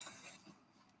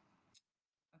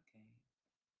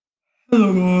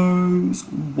Hello guys,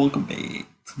 welcome back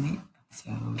to my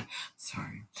episode.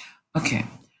 Sorry. Okay,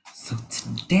 so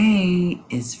today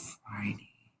is Friday.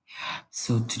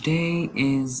 So today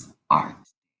is art.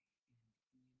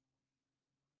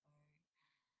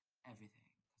 Everything.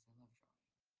 Because I love drawing.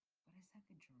 But I suck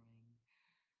at drawing,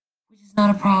 which is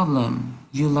not a problem.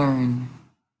 You learn.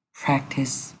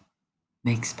 Practice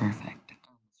makes perfect.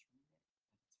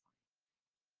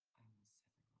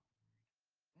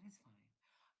 But it's fine.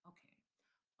 Okay.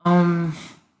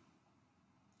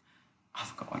 I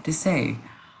forgot what to say.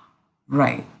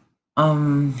 Right.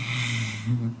 Um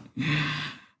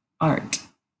art.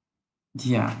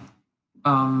 Yeah.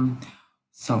 Um,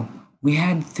 so we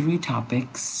had three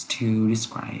topics to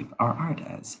describe our art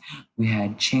as. We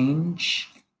had change,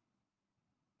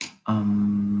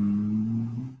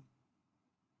 um,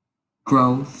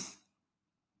 growth,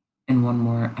 and one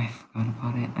more. I forgot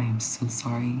about it. I am so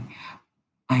sorry.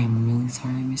 I am really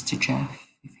sorry, Mr. Jeff,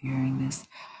 if you're hearing this.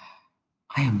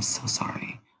 I am so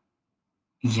sorry.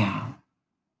 Yeah,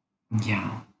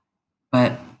 yeah.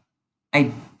 But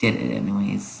I did it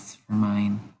anyways for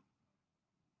mine.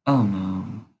 Oh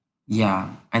no. Yeah,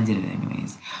 I did it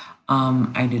anyways.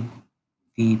 I did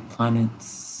the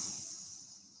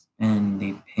planets and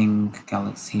the pink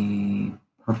galaxy,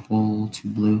 purple to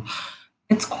blue.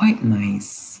 It's quite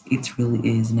nice. It really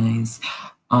is nice.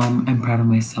 I'm proud of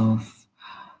myself.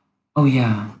 Oh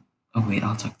yeah. Oh wait,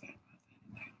 I'll talk about that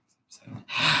in the next episode.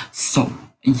 So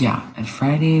yeah, at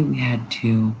Friday we had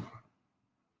to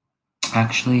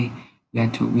actually we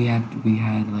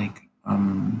had like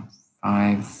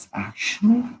 5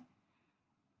 actually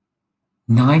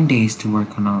 9 days to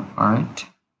work on our art.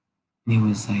 It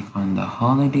was like on the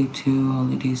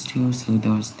holidays too, so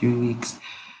there was 3 weeks.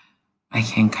 I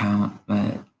can't count,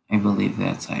 but I believe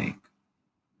that's like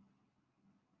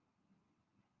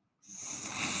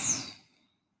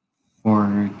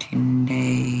 14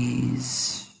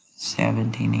 days,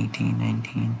 17, 18,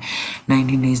 19,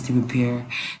 19 days to prepare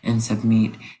and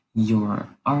submit your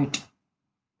art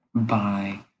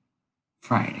by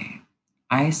Friday.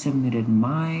 I submitted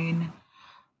mine,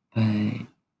 but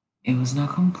it was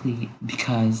not complete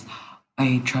because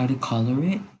I tried to color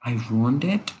it, I ruined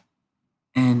it,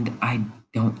 and I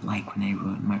don't like when I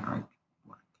ruin my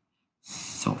artwork.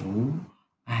 So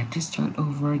I had to start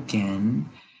over again,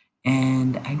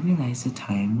 and I realized the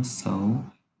time was so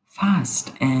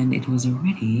fast, and it was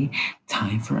already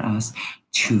time for us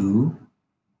to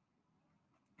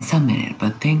submit it.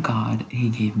 But thank God he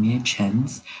gave me a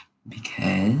chance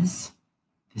because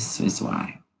this is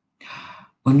why.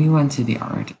 When we went to the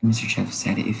art, Mr. Jeff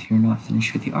said, if you're not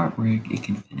finished with the artwork, you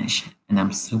can finish it. And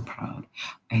I'm so proud.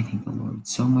 I thank the Lord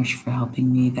so much for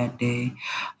helping me that day.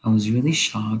 I was really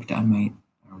shocked. I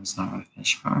was not going to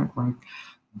finish my artwork,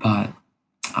 but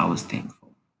I was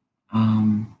thankful.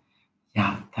 Um,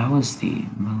 yeah, that was the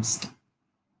most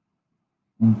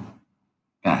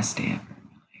best day ever in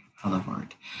my life. I love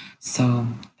art. So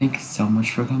thank you so much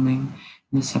for coming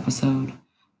in this episode.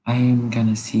 I am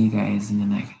gonna see you guys in the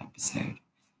next episode.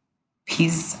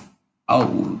 Peace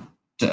out.